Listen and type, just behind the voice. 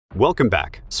Welcome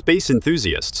back, space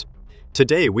enthusiasts.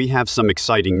 Today we have some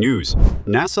exciting news.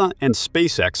 NASA and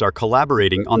SpaceX are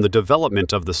collaborating on the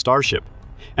development of the Starship,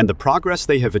 and the progress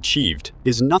they have achieved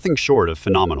is nothing short of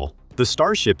phenomenal. The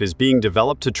Starship is being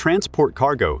developed to transport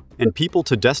cargo and people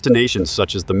to destinations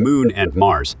such as the Moon and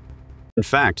Mars. In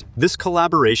fact, this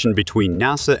collaboration between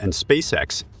NASA and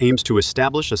SpaceX aims to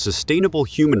establish a sustainable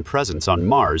human presence on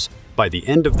Mars by the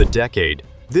end of the decade.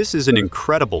 This is an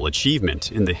incredible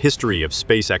achievement in the history of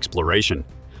space exploration,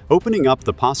 opening up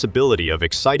the possibility of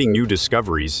exciting new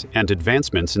discoveries and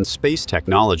advancements in space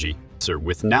technology.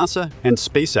 With NASA and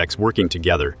SpaceX working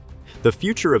together, the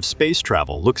future of space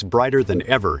travel looks brighter than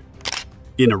ever.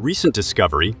 In a recent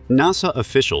discovery, NASA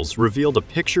officials revealed a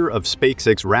picture of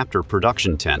SpaceX's Raptor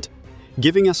production tent,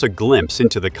 giving us a glimpse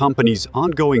into the company's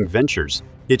ongoing ventures.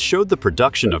 It showed the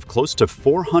production of close to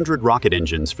 400 rocket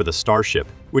engines for the Starship,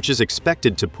 which is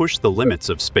expected to push the limits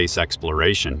of space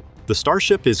exploration. The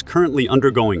Starship is currently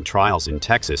undergoing trials in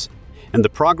Texas, and the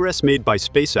progress made by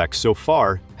SpaceX so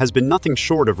far has been nothing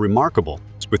short of remarkable.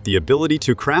 With the ability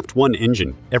to craft one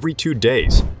engine every 2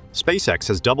 days, SpaceX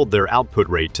has doubled their output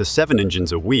rate to 7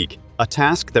 engines a week, a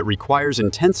task that requires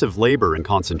intensive labor and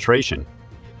concentration.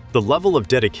 The level of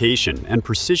dedication and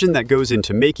precision that goes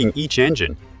into making each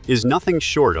engine is nothing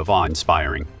short of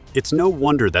awe-inspiring. It's no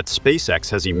wonder that SpaceX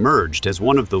has emerged as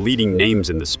one of the leading names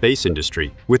in the space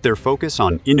industry, with their focus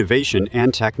on innovation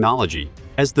and technology.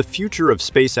 As the future of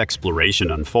space exploration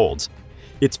unfolds,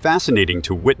 it's fascinating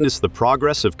to witness the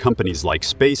progress of companies like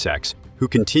SpaceX, who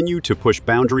continue to push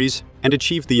boundaries and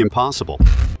achieve the impossible.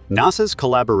 NASA's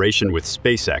collaboration with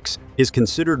SpaceX is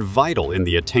considered vital in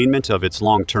the attainment of its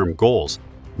long-term goals,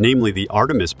 namely the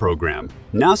Artemis program.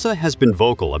 NASA has been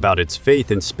vocal about its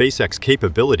faith in SpaceX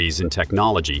capabilities in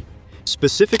technology,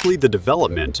 specifically the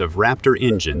development of Raptor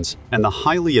engines and the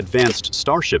highly advanced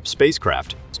Starship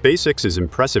spacecraft. SpaceX's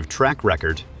impressive track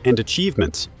record and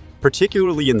achievements,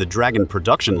 particularly in the Dragon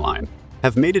production line,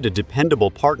 have made it a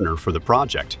dependable partner for the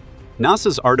project.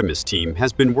 NASA's Artemis team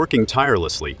has been working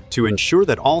tirelessly to ensure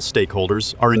that all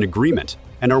stakeholders are in agreement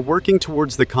and are working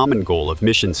towards the common goal of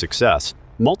mission success.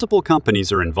 Multiple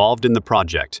companies are involved in the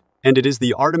project, and it is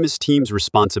the Artemis team's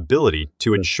responsibility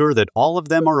to ensure that all of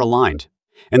them are aligned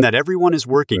and that everyone is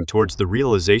working towards the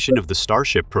realization of the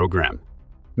Starship program.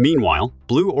 Meanwhile,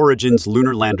 Blue Origin's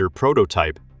lunar lander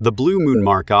prototype, the Blue Moon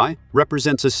Mark I,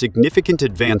 represents a significant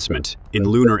advancement in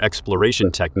lunar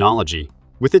exploration technology.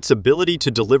 With its ability to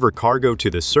deliver cargo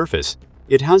to the surface,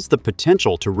 it has the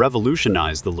potential to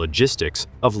revolutionize the logistics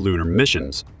of lunar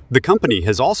missions. The company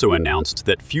has also announced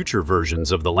that future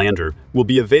versions of the lander will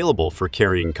be available for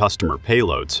carrying customer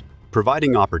payloads,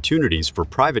 providing opportunities for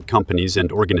private companies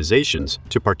and organizations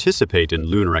to participate in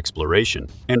lunar exploration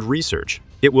and research.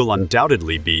 It will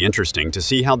undoubtedly be interesting to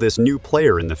see how this new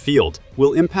player in the field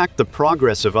will impact the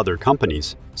progress of other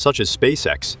companies, such as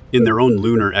SpaceX, in their own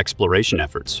lunar exploration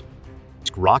efforts.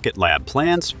 Rocket Lab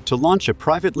plans to launch a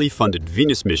privately funded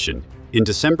Venus mission in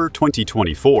December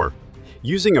 2024,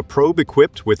 using a probe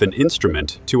equipped with an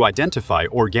instrument to identify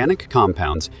organic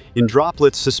compounds in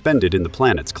droplets suspended in the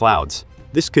planet's clouds.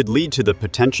 This could lead to the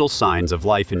potential signs of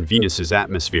life in Venus's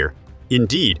atmosphere.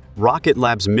 Indeed, Rocket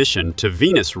Lab's mission to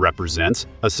Venus represents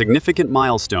a significant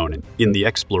milestone in the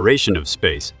exploration of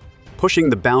space, pushing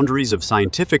the boundaries of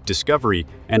scientific discovery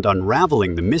and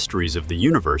unraveling the mysteries of the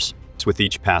universe. With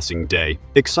each passing day,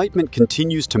 excitement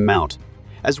continues to mount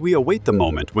as we await the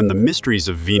moment when the mysteries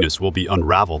of Venus will be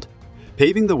unraveled,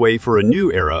 paving the way for a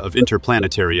new era of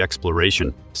interplanetary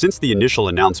exploration. Since the initial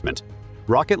announcement,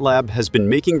 Rocket Lab has been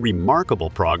making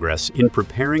remarkable progress in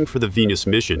preparing for the Venus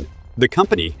mission. The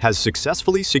company has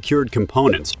successfully secured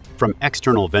components from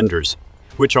external vendors,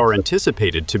 which are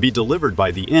anticipated to be delivered by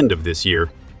the end of this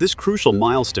year. This crucial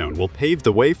milestone will pave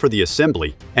the way for the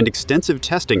assembly and extensive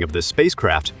testing of the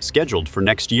spacecraft scheduled for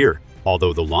next year,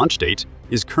 although the launch date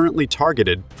is currently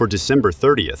targeted for December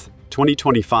 30th,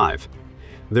 2025.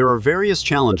 There are various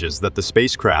challenges that the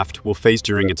spacecraft will face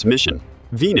during its mission.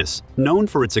 Venus, known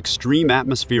for its extreme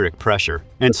atmospheric pressure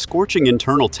and scorching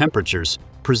internal temperatures,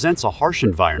 presents a harsh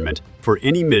environment for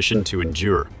any mission to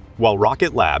endure. While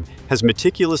Rocket Lab has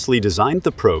meticulously designed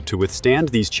the probe to withstand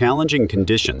these challenging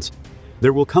conditions,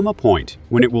 there will come a point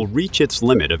when it will reach its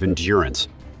limit of endurance.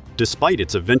 Despite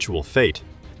its eventual fate,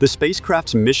 the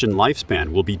spacecraft's mission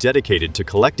lifespan will be dedicated to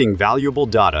collecting valuable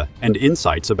data and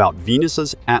insights about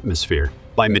Venus's atmosphere.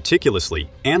 By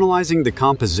meticulously analyzing the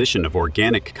composition of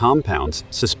organic compounds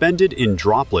suspended in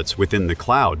droplets within the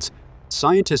clouds,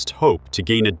 scientists hope to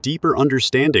gain a deeper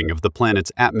understanding of the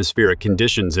planet's atmospheric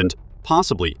conditions and,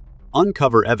 possibly,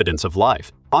 uncover evidence of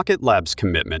life. Rocket Lab's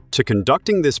commitment to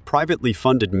conducting this privately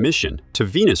funded mission to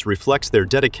Venus reflects their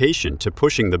dedication to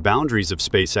pushing the boundaries of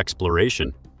space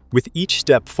exploration. With each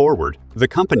step forward, the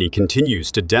company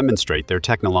continues to demonstrate their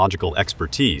technological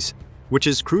expertise, which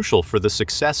is crucial for the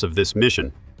success of this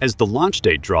mission. As the launch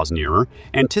date draws nearer,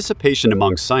 anticipation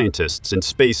among scientists and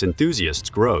space enthusiasts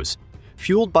grows,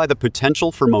 fueled by the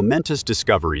potential for momentous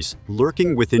discoveries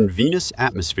lurking within Venus'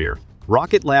 atmosphere.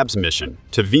 Rocket Lab's mission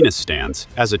to Venus stands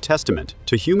as a testament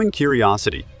to human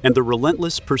curiosity and the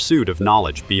relentless pursuit of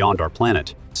knowledge beyond our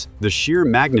planet. The sheer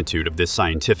magnitude of this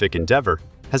scientific endeavor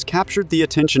has captured the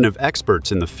attention of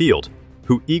experts in the field,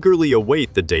 who eagerly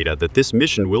await the data that this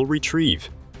mission will retrieve.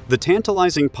 The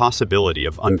tantalizing possibility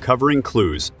of uncovering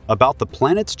clues about the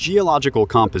planet's geological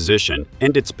composition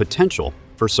and its potential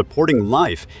for supporting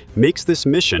life makes this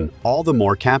mission all the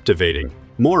more captivating.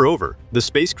 Moreover, the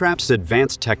spacecraft's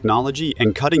advanced technology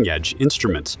and cutting-edge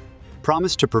instruments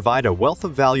promise to provide a wealth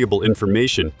of valuable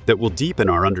information that will deepen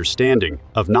our understanding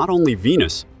of not only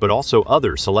Venus, but also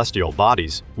other celestial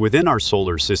bodies within our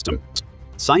solar system.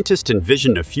 Scientists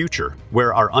envision a future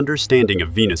where our understanding of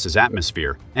Venus's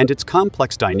atmosphere and its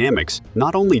complex dynamics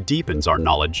not only deepens our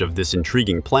knowledge of this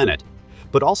intriguing planet,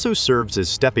 but also serves as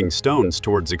stepping stones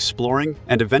towards exploring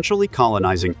and eventually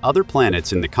colonizing other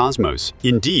planets in the cosmos.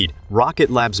 Indeed, Rocket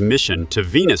Lab's mission to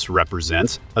Venus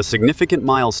represents a significant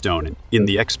milestone in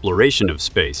the exploration of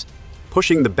space,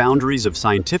 pushing the boundaries of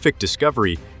scientific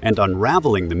discovery and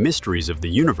unraveling the mysteries of the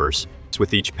universe.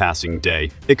 With each passing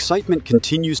day, excitement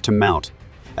continues to mount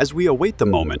as we await the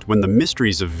moment when the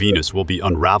mysteries of Venus will be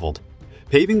unraveled,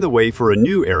 paving the way for a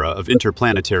new era of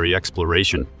interplanetary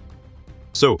exploration.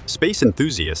 So, space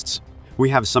enthusiasts, we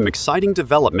have some exciting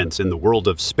developments in the world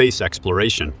of space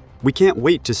exploration. We can't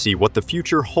wait to see what the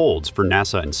future holds for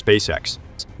NASA and SpaceX.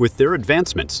 With their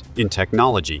advancements in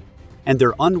technology and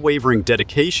their unwavering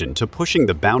dedication to pushing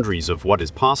the boundaries of what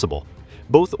is possible,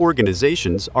 both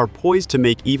organizations are poised to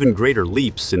make even greater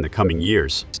leaps in the coming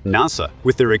years. NASA,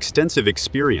 with their extensive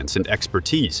experience and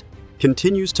expertise,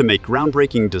 continues to make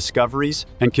groundbreaking discoveries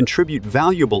and contribute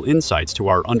valuable insights to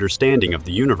our understanding of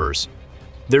the universe.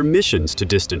 Their missions to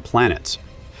distant planets,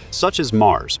 such as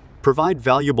Mars, provide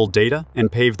valuable data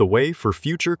and pave the way for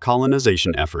future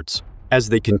colonization efforts. As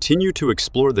they continue to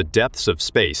explore the depths of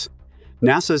space,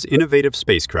 NASA's innovative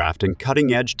spacecraft and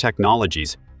cutting-edge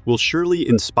technologies will surely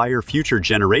inspire future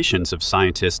generations of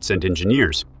scientists and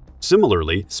engineers.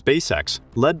 Similarly, SpaceX,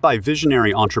 led by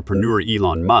visionary entrepreneur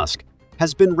Elon Musk,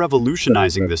 has been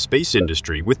revolutionizing the space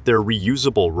industry with their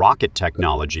reusable rocket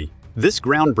technology. This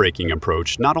groundbreaking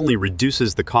approach not only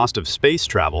reduces the cost of space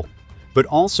travel, but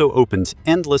also opens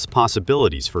endless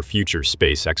possibilities for future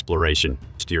space exploration.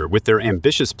 With their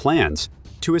ambitious plans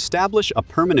to establish a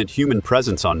permanent human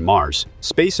presence on Mars,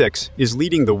 SpaceX is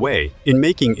leading the way in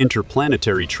making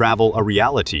interplanetary travel a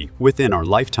reality within our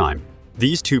lifetime.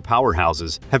 These two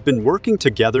powerhouses have been working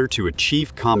together to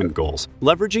achieve common goals,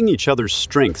 leveraging each other's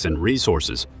strengths and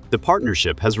resources. The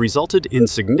partnership has resulted in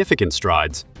significant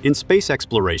strides in space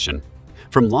exploration,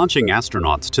 from launching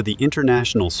astronauts to the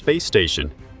International Space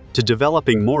Station to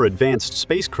developing more advanced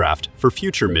spacecraft for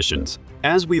future missions.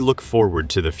 As we look forward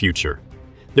to the future,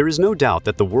 there is no doubt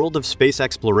that the world of space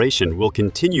exploration will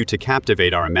continue to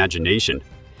captivate our imagination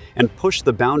and push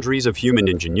the boundaries of human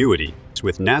ingenuity.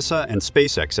 With NASA and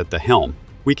SpaceX at the helm,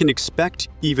 we can expect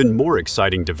even more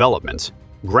exciting developments,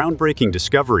 groundbreaking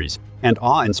discoveries, and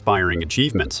awe-inspiring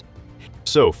achievements.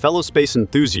 So, fellow space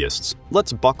enthusiasts,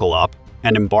 let's buckle up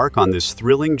and embark on this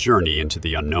thrilling journey into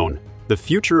the unknown. The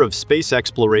future of space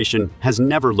exploration has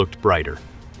never looked brighter.